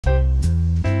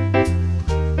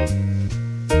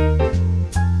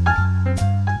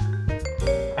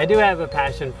I do have a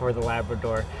passion for the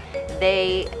Labrador.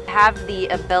 They have the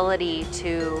ability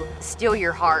to steal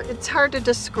your heart. It's hard to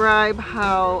describe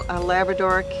how a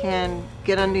Labrador can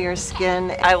get under your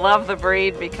skin. I love the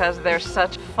breed because they're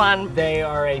such fun. They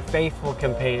are a faithful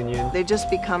companion. They just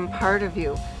become part of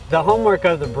you. The hallmark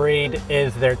of the breed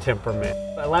is their temperament.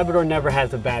 A Labrador never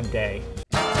has a bad day.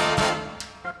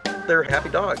 They're happy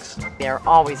dogs. They're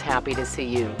always happy to see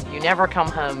you. You never come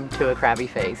home to a crabby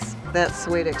face. That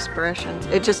sweet expression,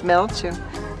 it just melts you.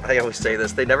 I always say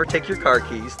this, they never take your car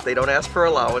keys, they don't ask for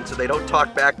allowance, and they don't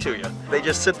talk back to you. They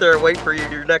just sit there and wait for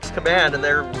your next command, and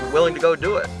they're willing to go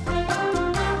do it.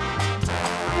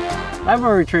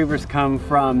 Labrador Retrievers come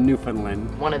from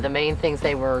Newfoundland. One of the main things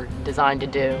they were designed to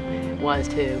do was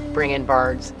to bring in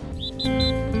birds.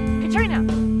 Katrina!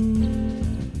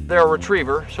 They're a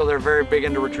retriever, so they're very big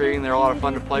into retrieving. They're a lot of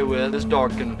fun to play with. This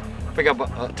dog can pick up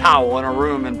a towel in a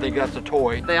room and think that's a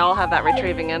toy. They all have that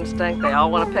retrieving instinct. They all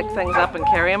want to pick things up and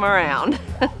carry them around.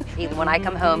 When I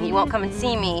come home, he won't come and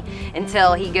see me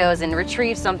until he goes and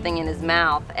retrieves something in his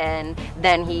mouth, and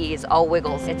then he's all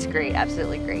wiggles. It's great,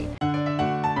 absolutely great.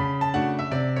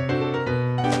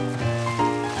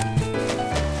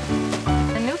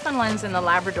 Newfoundlands and the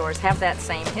Labradors have that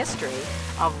same history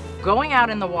of going out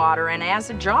in the water and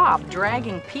as a job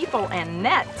dragging people and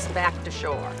nets back to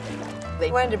shore.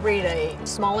 They wanted to breed a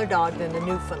smaller dog than the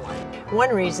Newfoundland. One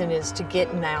reason is to get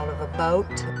in and out of a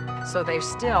boat. So they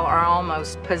still are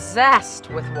almost possessed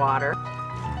with water.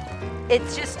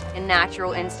 It's just a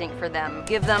natural instinct for them.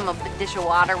 Give them a dish of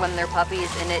water when they're puppies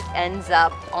and it ends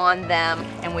up on them.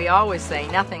 And we always say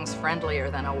nothing's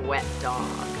friendlier than a wet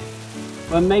dog.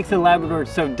 What makes a Labrador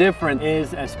so different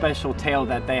is a special tail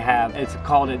that they have. It's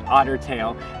called an otter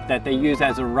tail that they use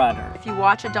as a rudder. If you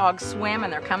watch a dog swim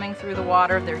and they're coming through the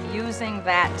water, they're using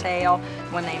that tail.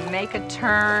 When they make a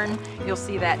turn, you'll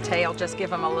see that tail just give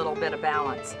them a little bit of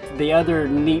balance. The other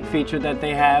neat feature that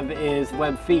they have is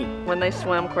webbed feet. When they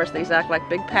swim, of course, these act like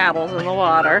big paddles in the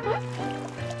water.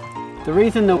 The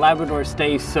reason the Labrador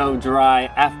stays so dry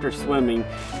after swimming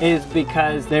is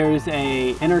because there's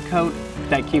an inner coat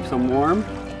that keeps them warm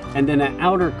and then an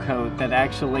outer coat that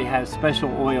actually has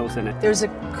special oils in it. There's a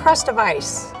crust of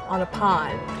ice on a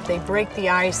pond. They break the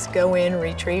ice, go in,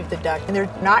 retrieve the duck, and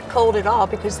they're not cold at all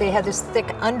because they have this thick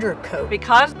undercoat.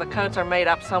 Because the coats are made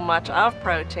up so much of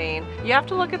protein, you have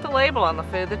to look at the label on the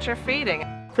food that you're feeding.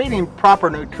 Feeding proper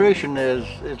nutrition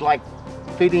is like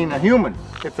feeding a human.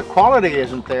 If the quality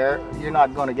isn't there, you're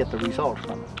not going to get the results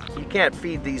from it. You can't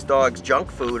feed these dogs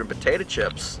junk food and potato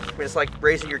chips. I mean, it's like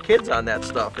raising your kids on that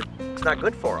stuff. It's not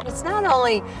good for them. It's not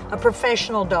only a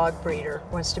professional dog breeder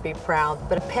wants to be proud,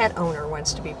 but a pet owner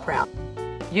wants to be proud.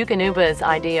 Eukanuba's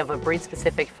idea of a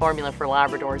breed-specific formula for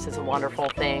Labradors is a wonderful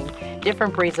thing.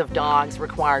 Different breeds of dogs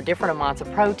require different amounts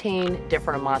of protein,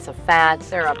 different amounts of fats.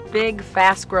 They're a big,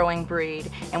 fast-growing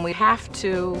breed, and we have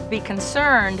to be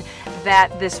concerned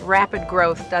that this rapid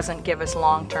growth doesn't give us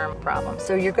long-term problems.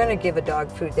 So you're going to give a dog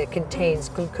food that contains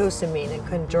glucosamine and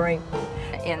chondroitin.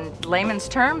 In layman's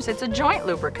terms, it's a joint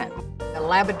lubricant. A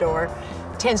Labrador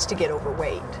tends to get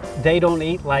overweight. They don't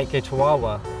eat like a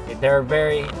Chihuahua. They're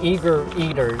very eager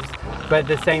eaters, but at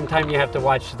the same time you have to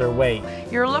watch their weight.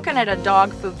 You're looking at a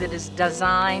dog food that is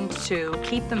designed to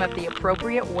keep them at the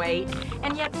appropriate weight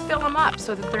and yet fill them up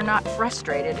so that they're not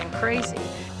frustrated and crazy.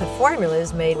 The formula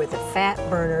is made with a fat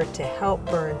burner to help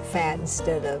burn fat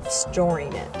instead of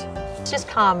storing it. It's just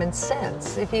common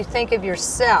sense. If you think of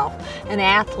yourself, an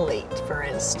athlete, for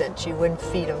instance, you wouldn't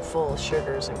feed them full of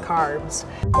sugars and carbs.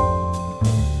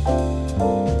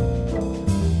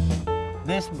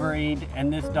 This breed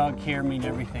and this dog here mean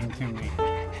everything to me.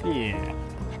 Yeah.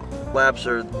 Labs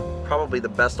are probably the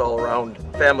best all-around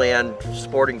family and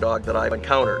sporting dog that I've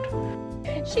encountered.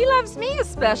 She loves me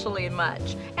especially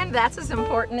much, and that's as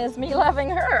important as me loving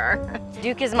her.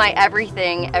 Duke is my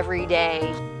everything every day.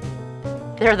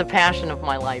 They're the passion of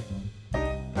my life.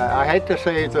 I hate to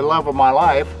say he's the love of my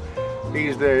life.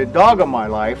 He's the dog of my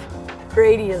life.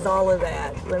 Grady is all of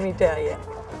that, let me tell you.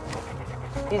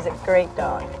 He's a great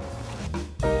dog.